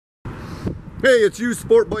Hey, it's used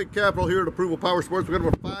sport bike capital here at Approval Power Sports. We got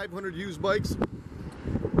over 500 used bikes.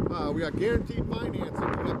 We got guaranteed financing.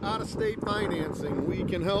 We got out-of-state financing. We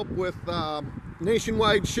can help with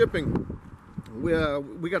nationwide shipping.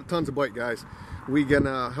 We got tons of bike, guys. We can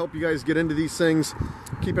help you guys get into these things.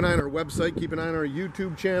 Keep an eye on our website. Keep an eye on our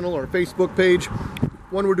YouTube channel, our Facebook page.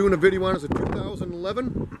 One we're doing a video on is a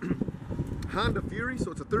 2011 Honda Fury,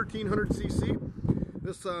 so it's a 1300cc.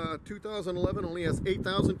 This 2011 only has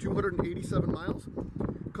 8,287 miles.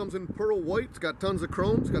 Comes in pearl white. It's got tons of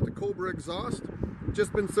chrome. It's got the Cobra exhaust.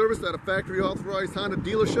 Just been serviced at a factory authorized Honda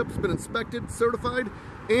dealership. It's been inspected, certified,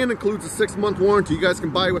 and includes a 6-month warranty. You guys can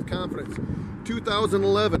buy with confidence.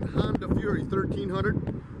 2011 Honda Fury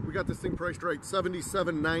 1300. We got this thing priced right,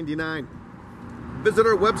 $77.99. Visit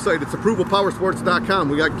our website. It's approvalpowersports.com.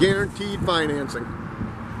 We got guaranteed financing.